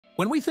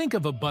When we think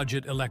of a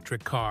budget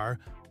electric car,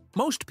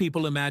 most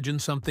people imagine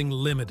something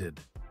limited,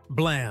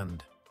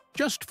 bland,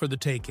 just for the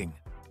taking.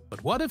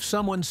 But what if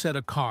someone said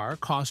a car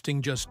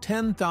costing just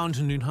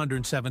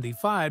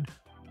 $10,975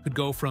 could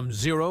go from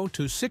 0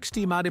 to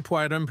 60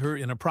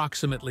 mph in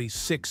approximately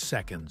 6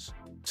 seconds?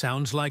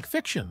 Sounds like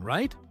fiction,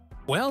 right?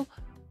 Well,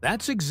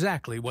 that's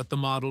exactly what the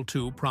Model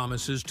 2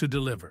 promises to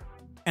deliver.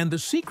 And the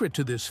secret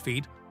to this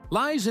feat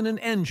lies in an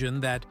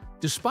engine that,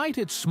 despite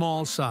its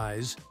small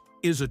size,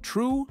 is a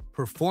true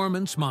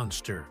performance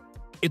monster.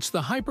 It's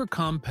the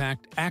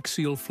hyper-compact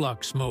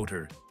axial-flux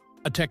motor,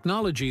 a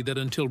technology that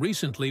until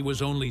recently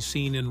was only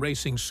seen in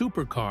racing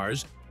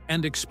supercars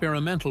and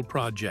experimental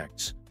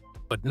projects.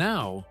 But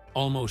now,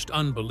 almost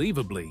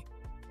unbelievably,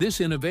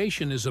 this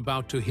innovation is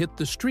about to hit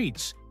the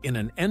streets in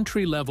an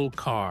entry-level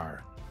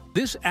car.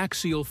 This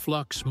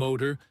axial-flux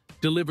motor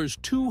delivers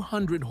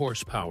 200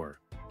 horsepower,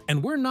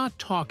 and we're not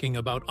talking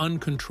about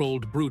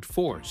uncontrolled brute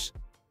force.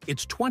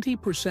 It's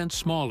 20%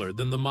 smaller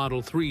than the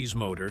Model 3's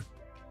motor,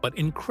 but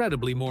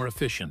incredibly more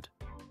efficient.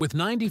 With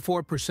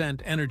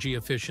 94% energy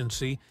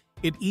efficiency,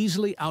 it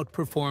easily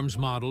outperforms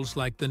models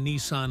like the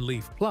Nissan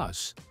Leaf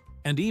Plus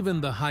and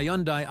even the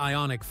Hyundai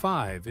Ioniq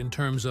 5 in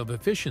terms of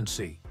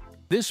efficiency.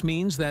 This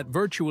means that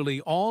virtually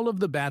all of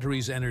the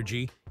battery's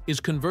energy is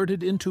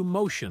converted into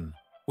motion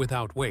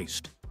without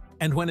waste.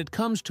 And when it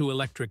comes to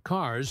electric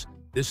cars,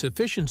 this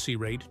efficiency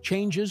rate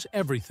changes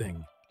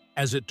everything,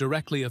 as it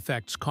directly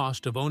affects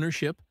cost of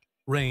ownership,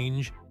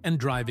 range, and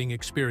driving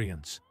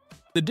experience.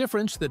 The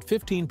difference that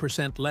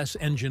 15% less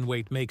engine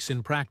weight makes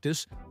in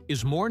practice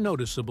is more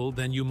noticeable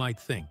than you might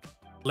think.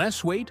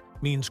 Less weight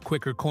means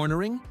quicker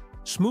cornering,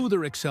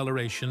 smoother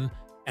acceleration,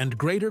 and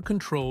greater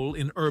control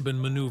in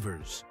urban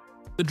maneuvers.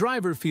 The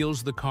driver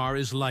feels the car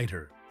is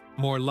lighter,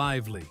 more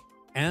lively,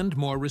 and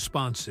more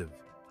responsive.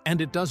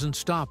 And it doesn't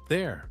stop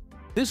there.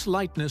 This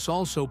lightness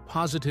also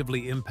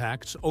positively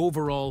impacts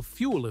overall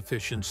fuel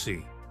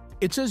efficiency.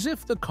 It's as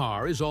if the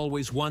car is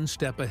always one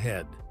step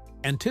ahead,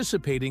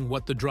 anticipating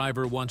what the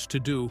driver wants to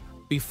do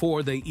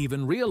before they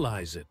even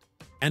realize it.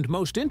 And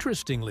most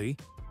interestingly,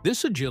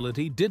 this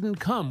agility didn't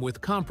come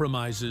with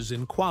compromises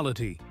in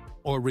quality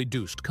or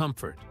reduced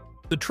comfort.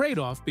 The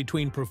trade-off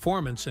between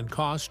performance and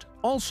cost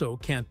also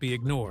can't be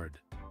ignored.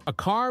 A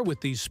car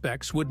with these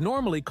specs would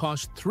normally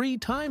cost 3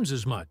 times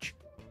as much,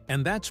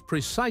 and that's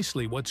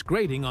precisely what's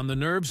grating on the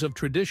nerves of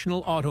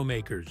traditional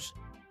automakers.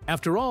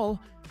 After all,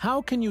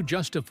 how can you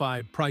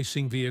justify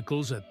pricing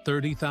vehicles at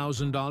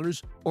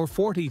 $30,000 or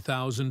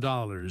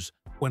 $40,000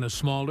 when a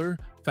smaller,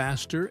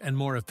 faster, and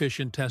more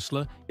efficient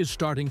Tesla is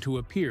starting to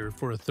appear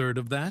for a third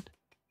of that?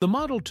 The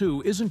Model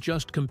 2 isn't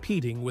just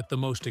competing with the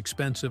most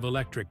expensive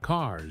electric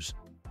cars.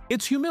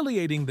 It's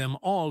humiliating them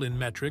all in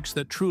metrics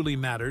that truly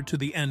matter to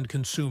the end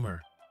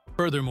consumer.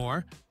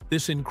 Furthermore,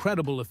 this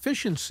incredible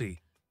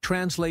efficiency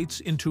translates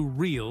into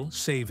real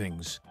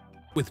savings.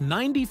 With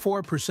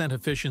 94%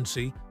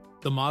 efficiency,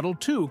 the Model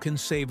 2 can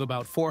save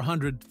about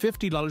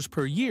 $450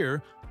 per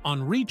year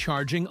on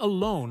recharging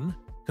alone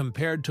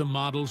compared to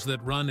models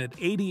that run at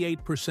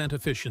 88%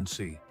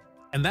 efficiency.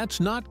 And that's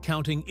not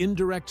counting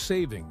indirect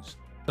savings,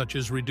 such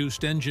as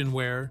reduced engine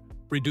wear,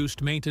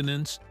 reduced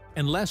maintenance,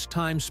 and less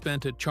time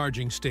spent at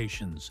charging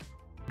stations.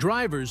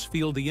 Drivers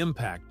feel the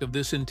impact of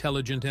this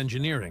intelligent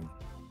engineering,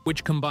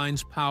 which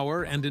combines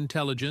power and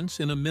intelligence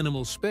in a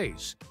minimal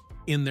space,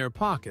 in their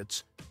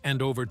pockets,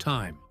 and over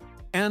time.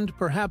 And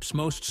perhaps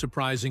most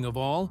surprising of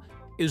all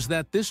is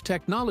that this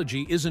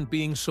technology isn't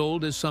being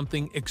sold as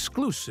something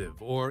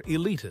exclusive or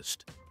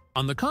elitist.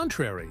 On the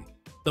contrary,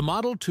 the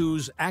Model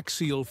 2's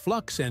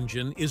axial-flux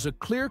engine is a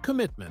clear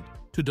commitment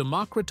to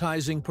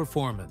democratizing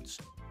performance,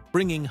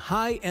 bringing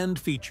high-end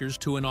features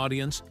to an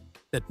audience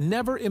that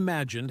never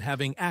imagined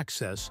having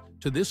access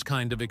to this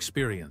kind of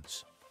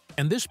experience.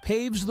 And this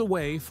paves the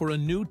way for a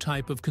new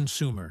type of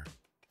consumer,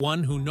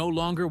 one who no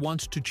longer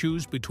wants to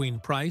choose between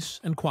price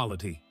and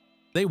quality.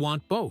 They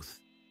want both.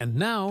 And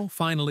now,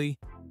 finally,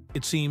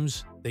 it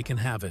seems they can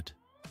have it.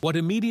 What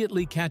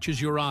immediately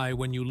catches your eye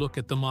when you look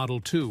at the Model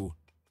 2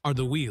 are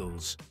the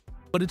wheels.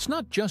 But it's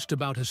not just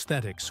about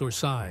aesthetics or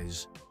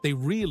size. They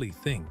really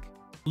think.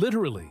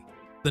 Literally,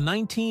 the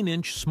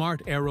 19-inch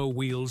Smart Aero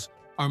wheels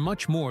are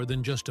much more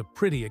than just a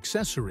pretty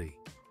accessory.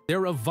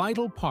 They're a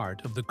vital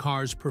part of the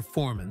car's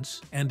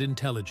performance and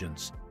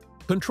intelligence.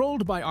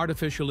 Controlled by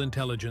artificial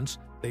intelligence,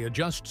 they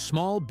adjust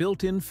small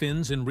built-in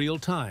fins in real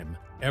time,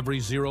 every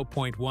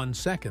 0.1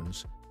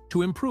 seconds,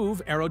 to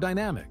improve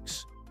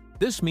aerodynamics.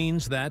 This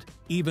means that,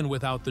 even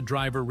without the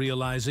driver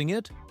realizing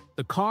it,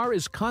 the car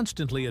is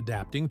constantly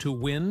adapting to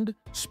wind,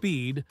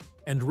 speed,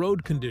 and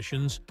road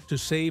conditions to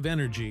save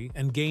energy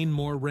and gain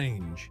more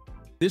range.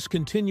 This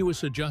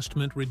continuous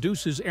adjustment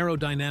reduces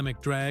aerodynamic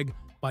drag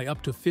by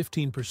up to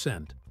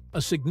 15%,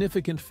 a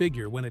significant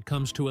figure when it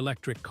comes to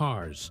electric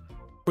cars.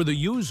 For the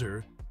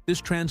user, this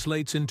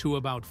translates into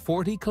about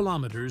 40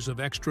 kilometers of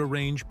extra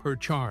range per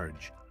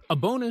charge, a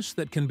bonus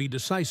that can be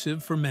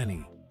decisive for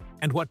many.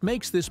 And what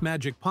makes this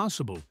magic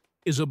possible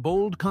is a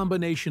bold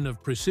combination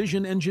of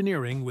precision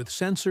engineering with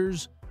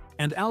sensors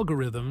and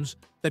algorithms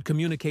that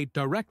communicate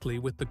directly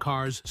with the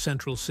car's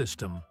central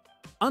system.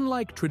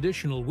 Unlike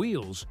traditional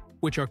wheels,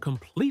 which are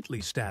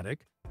completely static,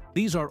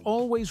 these are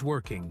always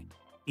working,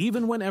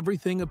 even when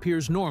everything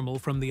appears normal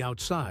from the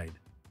outside.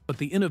 But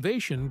the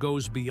innovation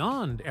goes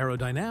beyond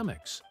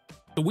aerodynamics.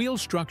 The wheel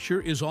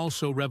structure is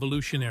also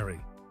revolutionary.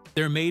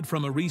 They're made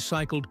from a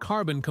recycled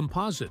carbon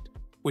composite,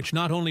 which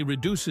not only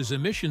reduces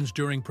emissions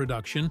during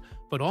production,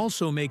 but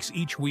also makes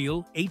each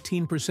wheel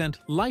 18%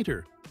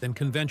 lighter than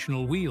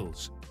conventional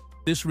wheels.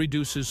 This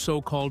reduces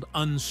so-called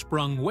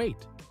unsprung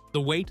weight,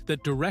 the weight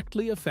that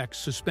directly affects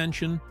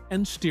suspension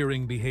and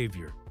steering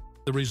behavior.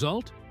 The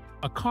result?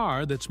 A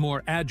car that's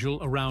more agile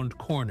around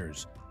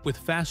corners, with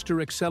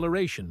faster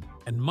acceleration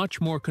and much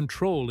more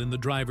control in the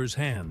driver's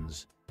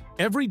hands.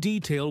 Every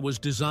detail was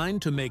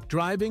designed to make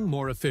driving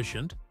more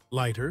efficient,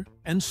 lighter,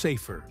 and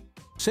safer.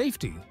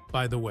 Safety,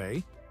 by the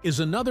way, is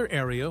another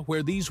area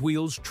where these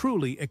wheels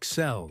truly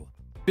excel.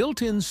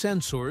 Built-in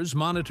sensors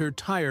monitor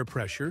tire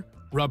pressure,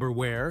 rubber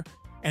wear,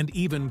 and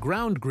even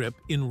ground grip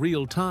in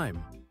real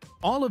time.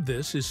 All of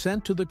this is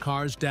sent to the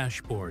car's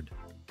dashboard,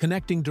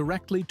 connecting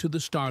directly to the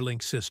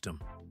Starlink system.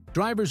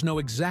 Drivers know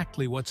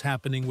exactly what's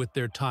happening with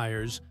their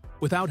tires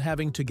without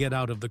having to get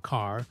out of the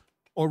car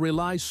or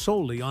rely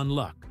solely on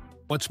luck.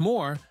 What's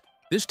more,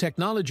 this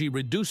technology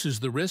reduces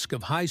the risk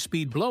of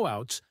high-speed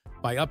blowouts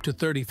by up to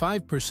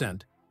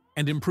 35%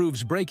 and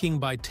improves braking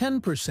by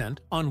 10%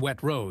 on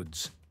wet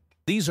roads.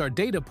 These are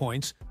data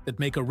points that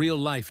make a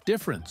real-life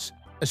difference,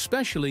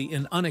 especially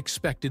in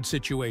unexpected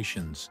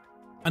situations.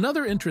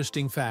 Another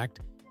interesting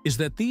fact is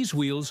that these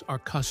wheels are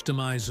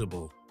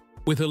customizable.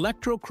 With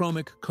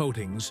electrochromic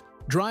coatings,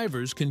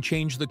 drivers can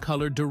change the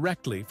color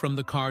directly from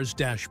the car's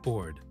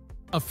dashboard,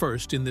 a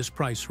first in this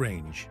price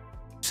range.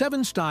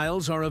 7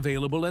 styles are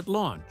available at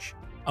launch,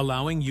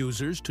 allowing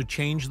users to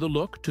change the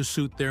look to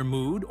suit their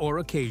mood or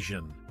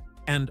occasion.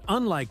 And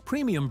unlike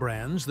premium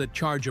brands that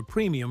charge a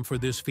premium for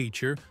this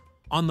feature,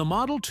 on the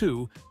Model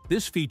 2,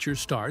 this feature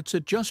starts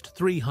at just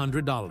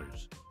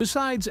 $300.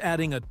 Besides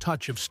adding a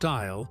touch of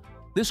style,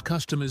 this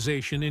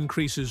customization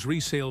increases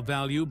resale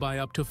value by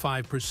up to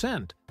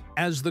 5%,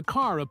 as the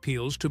car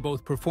appeals to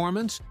both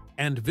performance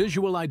and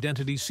visual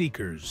identity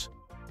seekers.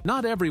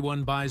 Not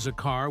everyone buys a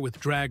car with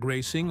drag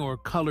racing or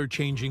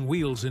color-changing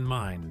wheels in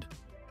mind.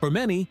 For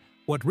many,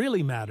 what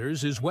really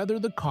matters is whether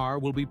the car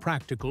will be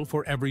practical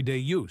for everyday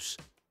use,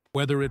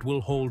 whether it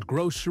will hold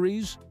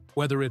groceries,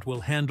 whether it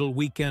will handle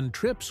weekend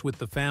trips with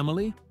the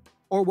family,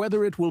 or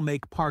whether it will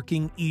make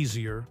parking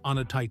easier on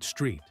a tight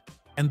street.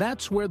 And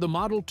that's where the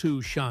Model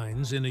 2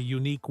 shines in a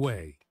unique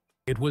way.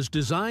 It was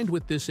designed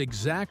with this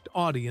exact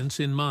audience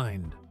in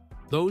mind,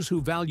 those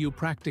who value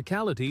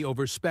practicality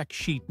over spec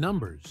sheet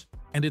numbers.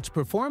 And its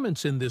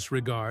performance in this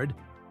regard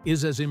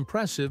is as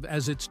impressive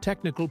as its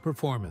technical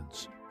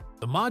performance.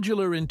 The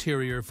modular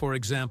interior, for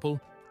example,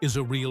 is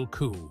a real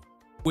coup.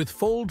 With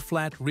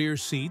fold-flat rear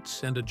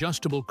seats and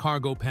adjustable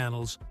cargo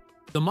panels,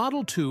 the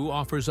Model 2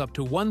 offers up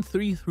to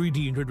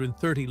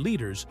 1,330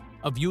 liters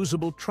of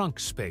usable trunk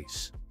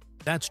space.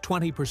 That's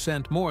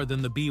 20% more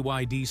than the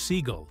BYD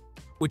Seagull,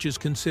 which is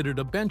considered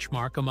a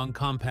benchmark among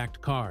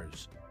compact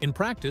cars. In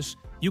practice,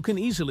 you can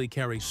easily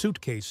carry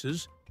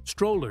suitcases,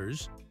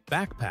 strollers,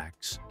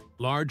 backpacks,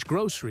 large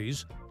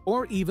groceries,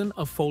 or even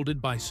a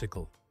folded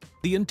bicycle.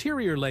 The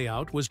interior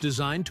layout was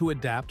designed to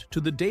adapt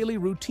to the daily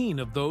routine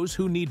of those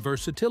who need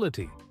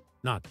versatility,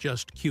 not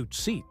just cute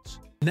seats.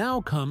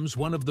 Now comes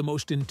one of the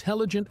most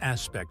intelligent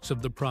aspects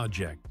of the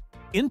project: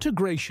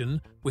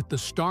 integration with the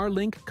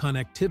Starlink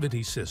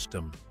connectivity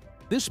system.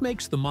 This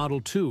makes the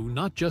Model 2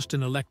 not just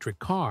an electric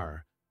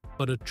car,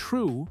 but a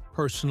true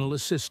personal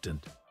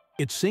assistant.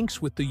 It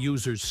syncs with the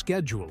user's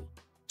schedule,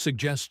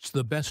 suggests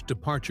the best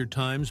departure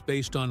times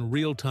based on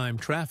real-time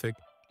traffic,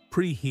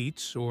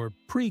 preheats or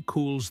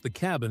pre-cools the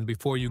cabin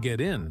before you get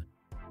in,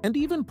 and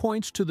even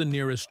points to the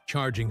nearest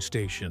charging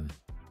station.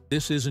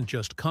 This isn't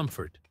just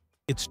comfort,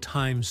 it's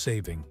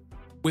time-saving.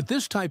 With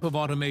this type of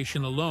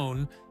automation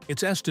alone,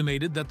 it's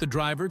estimated that the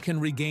driver can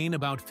regain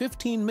about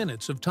 15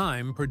 minutes of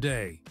time per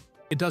day.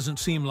 It doesn't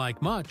seem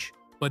like much,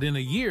 but in a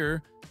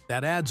year,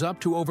 that adds up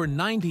to over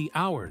 90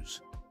 hours.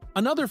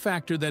 Another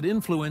factor that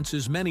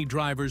influences many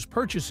drivers'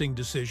 purchasing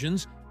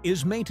decisions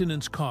is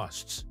maintenance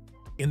costs.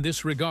 In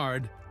this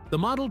regard, the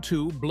Model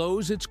 2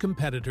 blows its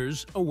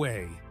competitors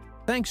away.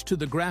 Thanks to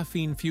the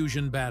graphene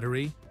fusion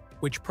battery,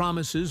 which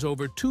promises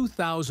over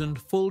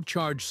 2,000 full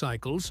charge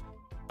cycles,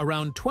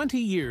 around 20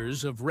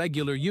 years of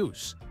regular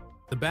use,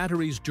 the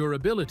battery's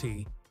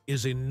durability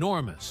is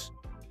enormous.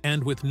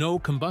 And with no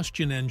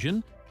combustion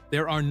engine,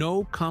 there are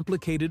no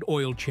complicated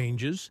oil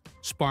changes,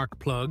 spark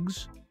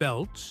plugs,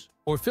 belts,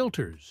 or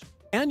filters.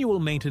 Annual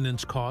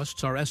maintenance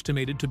costs are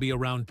estimated to be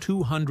around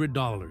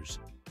 $200,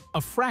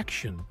 a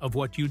fraction of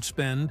what you'd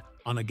spend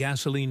on a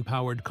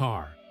gasoline-powered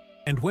car.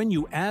 And when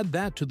you add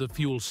that to the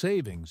fuel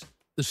savings,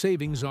 the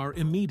savings are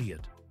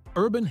immediate.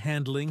 Urban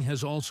handling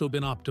has also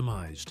been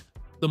optimized.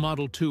 The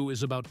Model 2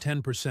 is about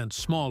 10%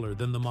 smaller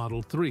than the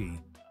Model 3,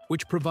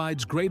 which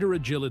provides greater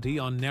agility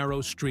on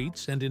narrow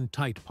streets and in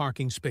tight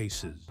parking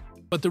spaces.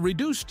 But the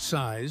reduced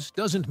size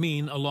doesn't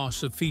mean a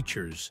loss of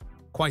features.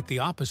 Quite the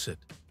opposite.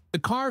 The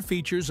car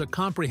features a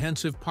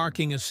comprehensive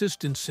parking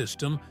assistance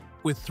system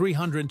with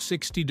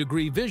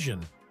 360-degree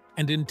vision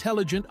and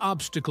intelligent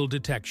obstacle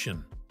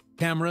detection.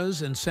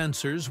 Cameras and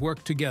sensors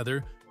work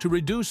together to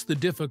reduce the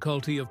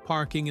difficulty of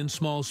parking in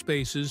small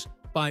spaces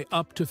by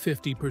up to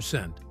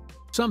 50%,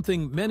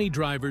 something many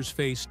drivers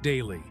face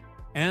daily,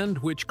 and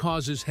which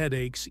causes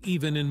headaches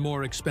even in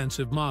more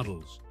expensive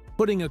models.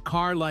 Putting a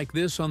car like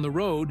this on the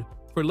road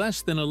for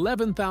less than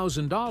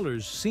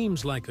 $11,000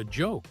 seems like a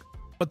joke.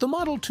 But the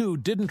Model 2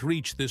 didn't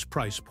reach this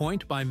price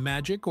point by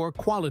magic or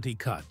quality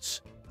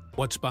cuts.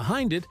 What's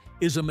behind it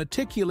is a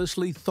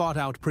meticulously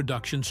thought-out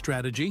production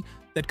strategy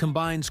that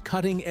combines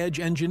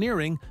cutting-edge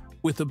engineering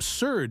with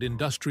absurd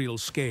industrial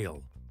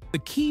scale. The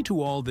key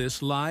to all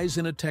this lies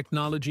in a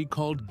technology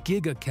called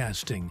giga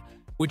casting,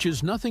 which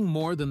is nothing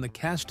more than the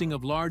casting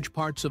of large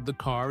parts of the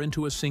car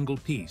into a single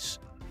piece.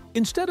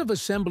 Instead of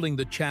assembling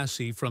the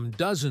chassis from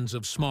dozens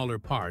of smaller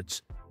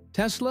parts,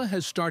 Tesla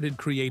has started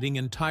creating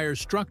entire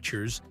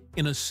structures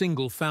in a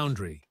single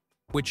foundry,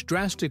 which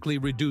drastically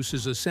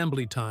reduces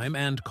assembly time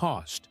and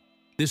cost.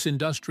 This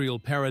industrial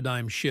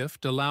paradigm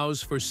shift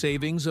allows for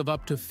savings of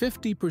up to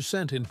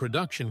 50% in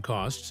production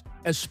costs,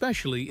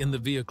 especially in the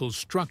vehicle's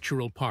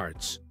structural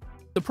parts.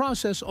 The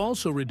process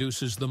also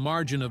reduces the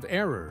margin of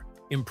error,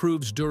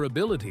 improves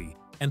durability,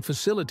 and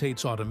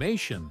facilitates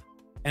automation.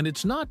 And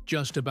it's not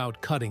just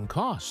about cutting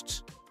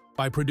costs.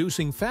 By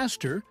producing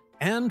faster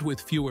and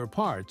with fewer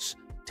parts,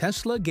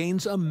 Tesla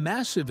gains a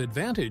massive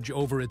advantage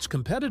over its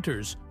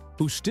competitors,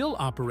 who still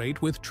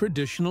operate with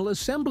traditional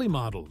assembly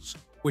models,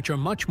 which are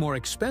much more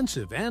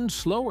expensive and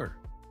slower.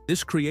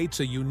 This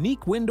creates a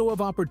unique window of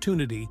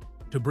opportunity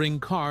to bring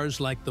cars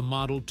like the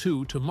Model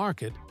 2 to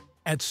market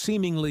at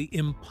seemingly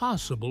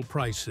impossible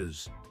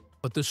prices.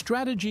 But the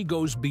strategy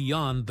goes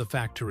beyond the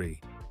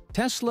factory.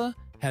 Tesla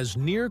has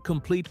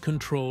near-complete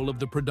control of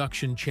the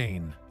production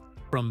chain,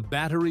 from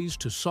batteries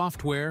to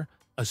software,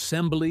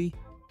 assembly,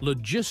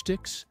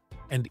 logistics,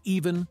 and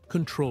even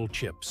control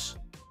chips.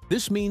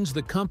 This means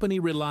the company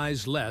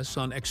relies less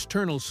on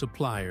external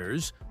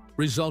suppliers,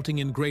 resulting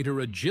in greater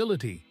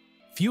agility,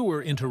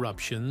 fewer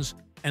interruptions,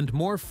 and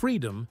more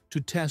freedom to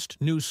test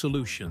new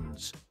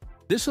solutions.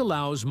 This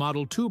allows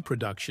Model 2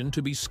 production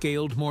to be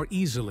scaled more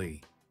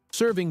easily,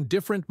 serving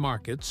different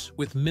markets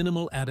with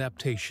minimal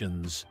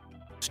adaptations.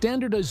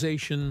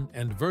 Standardization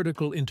and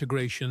vertical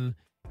integration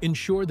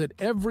ensure that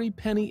every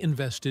penny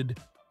invested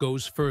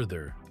goes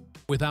further,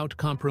 without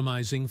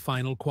compromising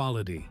final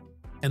quality.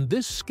 And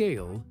this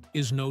scale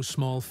is no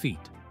small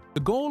feat.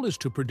 The goal is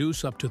to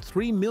produce up to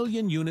 3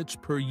 million units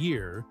per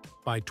year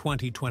by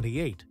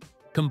 2028,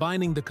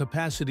 combining the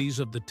capacities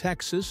of the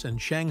Texas and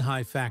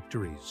Shanghai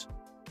factories.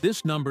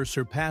 This number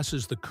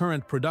surpasses the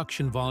current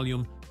production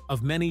volume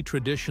of many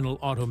traditional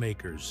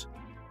automakers,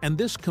 and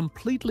this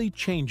completely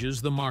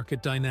changes the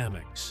market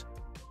dynamics.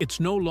 It's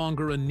no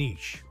longer a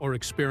niche or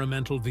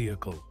experimental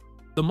vehicle.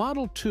 The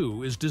Model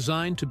 2 is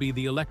designed to be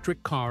the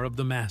electric car of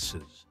the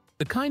masses,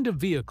 the kind of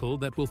vehicle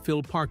that will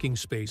fill parking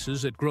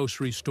spaces at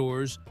grocery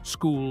stores,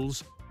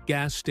 schools,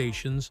 gas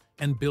stations,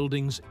 and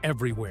buildings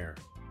everywhere.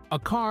 A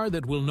car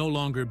that will no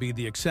longer be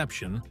the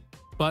exception,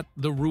 but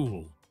the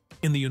rule.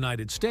 In the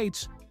United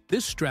States,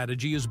 this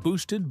strategy is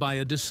boosted by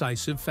a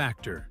decisive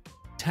factor: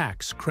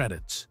 tax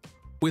credits.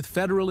 With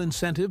federal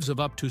incentives of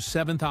up to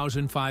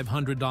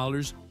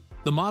 $7,500,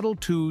 the Model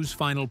 2's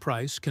final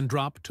price can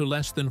drop to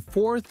less than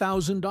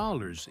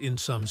 $4,000 in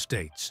some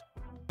states.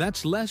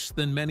 That's less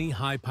than many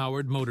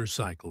high-powered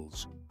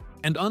motorcycles.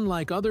 And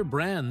unlike other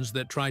brands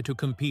that try to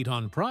compete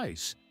on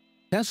price,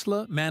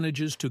 Tesla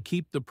manages to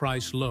keep the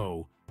price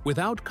low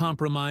without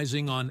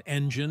compromising on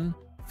engine,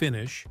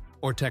 finish,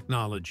 or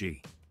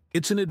technology.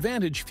 It's an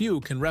advantage few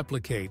can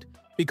replicate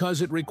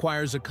because it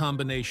requires a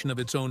combination of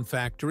its own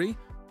factory,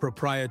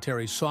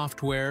 proprietary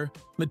software,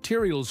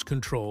 materials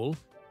control,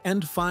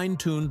 and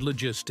fine-tuned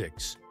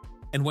logistics.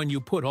 And when you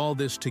put all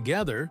this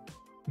together,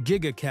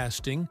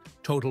 gigacasting,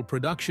 total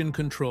production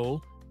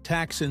control,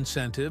 tax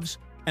incentives,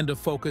 and a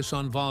focus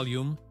on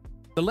volume,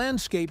 the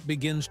landscape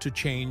begins to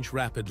change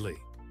rapidly.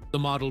 The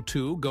Model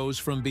 2 goes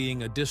from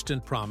being a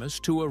distant promise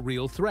to a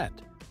real threat.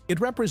 It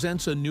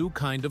represents a new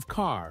kind of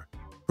car,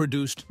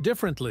 produced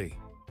differently,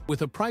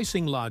 with a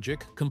pricing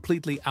logic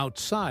completely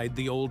outside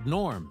the old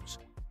norms.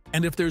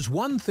 And if there's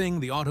one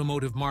thing the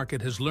automotive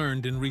market has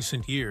learned in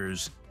recent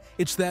years,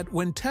 it's that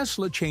when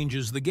Tesla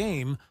changes the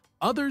game,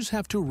 others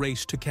have to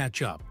race to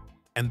catch up.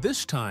 And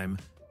this time,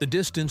 the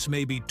distance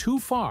may be too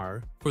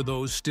far for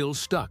those still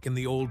stuck in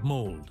the old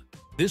mold.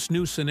 This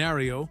new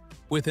scenario,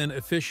 with an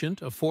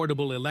efficient,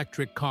 affordable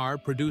electric car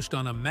produced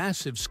on a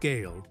massive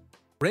scale,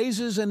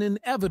 raises an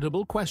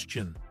inevitable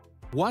question.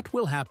 What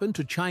will happen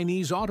to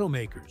Chinese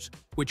automakers,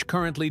 which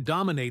currently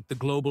dominate the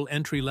global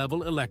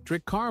entry-level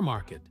electric car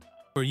market?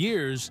 For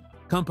years,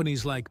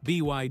 companies like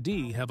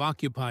BYD have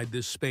occupied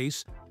this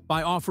space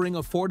by offering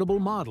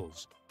affordable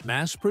models,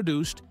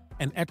 mass-produced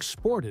and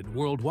exported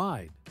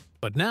worldwide.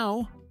 But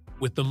now,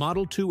 With the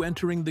Model 2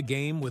 entering the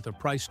game with a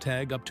price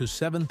tag up to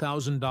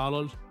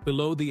 $7,000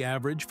 below the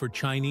average for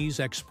Chinese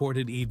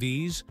exported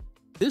EVs,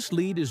 this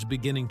lead is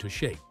beginning to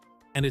shake.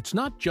 And it's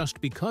not just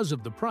because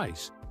of the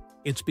price,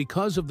 it's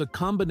because of the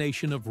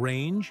combination of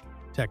range,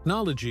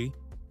 technology,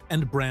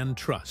 and brand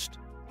trust.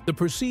 The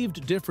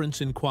perceived difference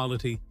in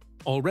quality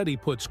already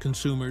puts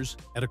consumers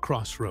at a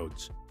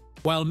crossroads.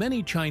 While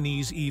many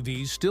Chinese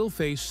EVs still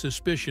face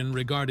suspicion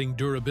regarding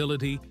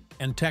durability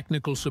and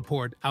technical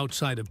support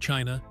outside of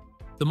China,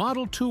 the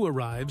Model 2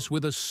 arrives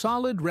with a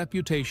solid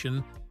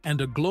reputation and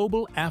a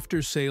global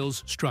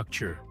after-sales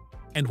structure.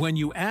 And when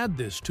you add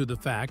this to the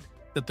fact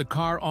that the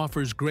car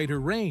offers greater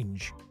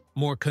range,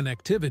 more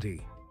connectivity,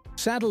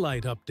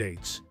 satellite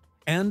updates,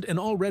 and an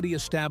already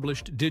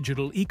established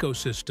digital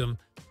ecosystem,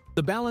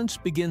 the balance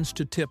begins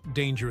to tip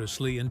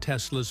dangerously in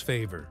Tesla's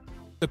favor.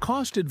 The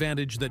cost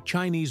advantage that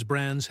Chinese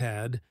brands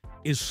had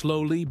is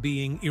slowly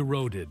being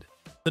eroded.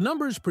 The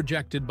numbers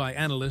projected by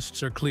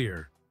analysts are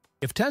clear.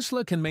 If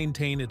Tesla can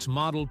maintain its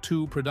Model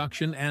 2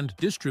 production and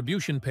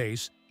distribution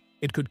pace,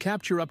 it could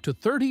capture up to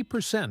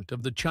 30%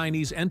 of the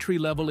Chinese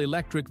entry-level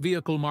electric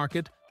vehicle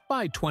market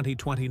by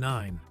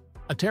 2029,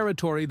 a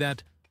territory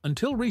that,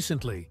 until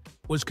recently,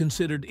 was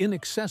considered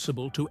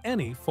inaccessible to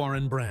any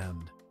foreign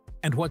brand.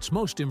 And what's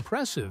most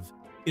impressive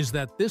is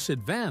that this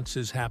advance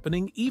is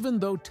happening even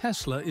though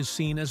Tesla is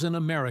seen as an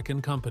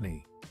American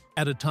company,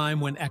 at a time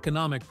when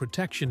economic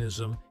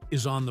protectionism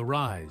is on the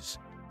rise.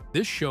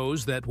 This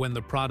shows that when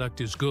the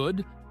product is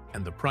good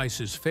and the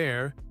price is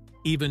fair,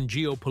 even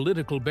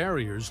geopolitical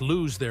barriers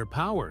lose their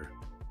power.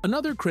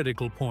 Another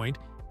critical point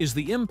is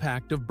the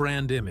impact of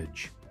brand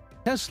image.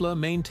 Tesla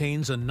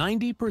maintains a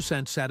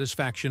 90%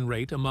 satisfaction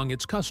rate among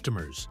its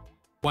customers,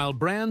 while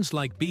brands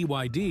like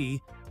BYD,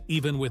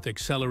 even with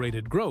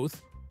accelerated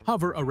growth,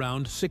 hover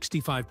around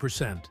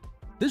 65%.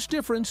 This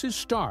difference is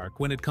stark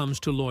when it comes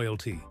to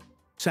loyalty.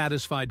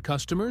 Satisfied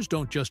customers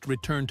don't just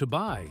return to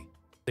buy.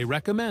 They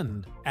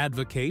recommend,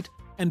 advocate,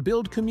 and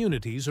build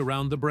communities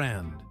around the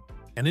brand.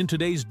 And in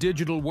today's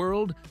digital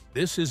world,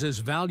 this is as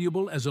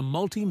valuable as a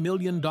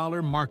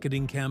multi-million-dollar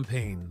marketing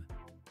campaign.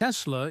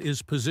 Tesla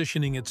is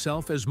positioning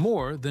itself as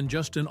more than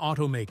just an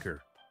automaker.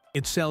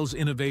 It sells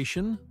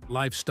innovation,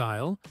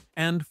 lifestyle,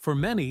 and, for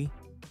many,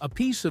 a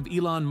piece of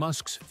Elon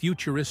Musk's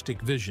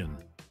futuristic vision.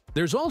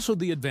 There's also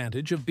the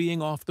advantage of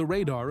being off the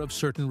radar of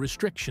certain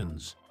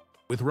restrictions.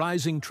 With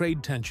rising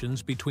trade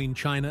tensions between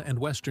China and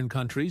Western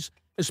countries,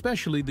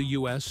 especially the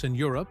US and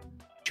Europe,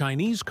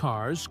 Chinese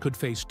cars could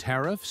face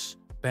tariffs,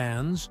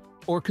 bans,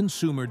 or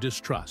consumer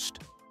distrust.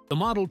 The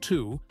Model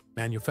 2,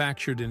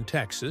 manufactured in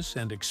Texas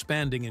and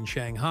expanding in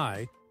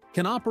Shanghai,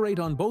 can operate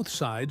on both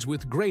sides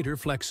with greater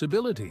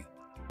flexibility.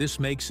 This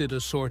makes it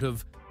a sort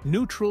of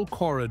neutral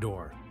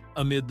corridor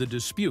amid the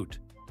dispute,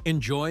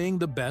 enjoying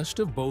the best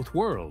of both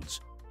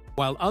worlds,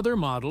 while other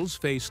models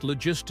face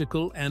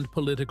logistical and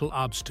political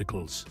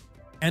obstacles.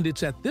 And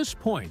it's at this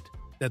point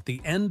that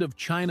the end of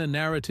China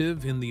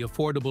narrative in the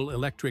affordable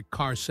electric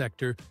car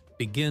sector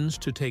begins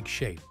to take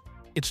shape.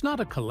 It's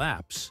not a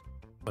collapse,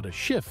 but a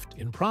shift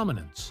in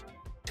prominence.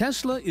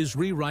 Tesla is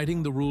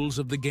rewriting the rules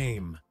of the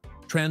game,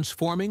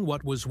 transforming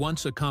what was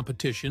once a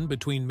competition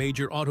between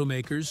major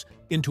automakers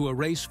into a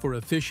race for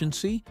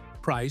efficiency,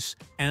 price,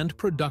 and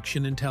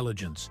production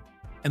intelligence.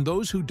 And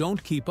those who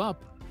don't keep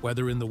up,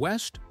 whether in the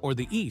West or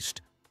the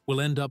East,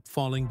 will end up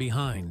falling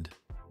behind.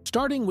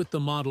 Starting with the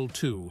Model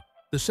 2,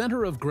 the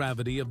center of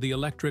gravity of the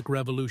electric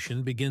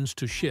revolution begins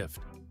to shift,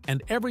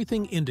 and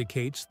everything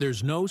indicates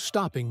there's no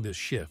stopping this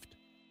shift.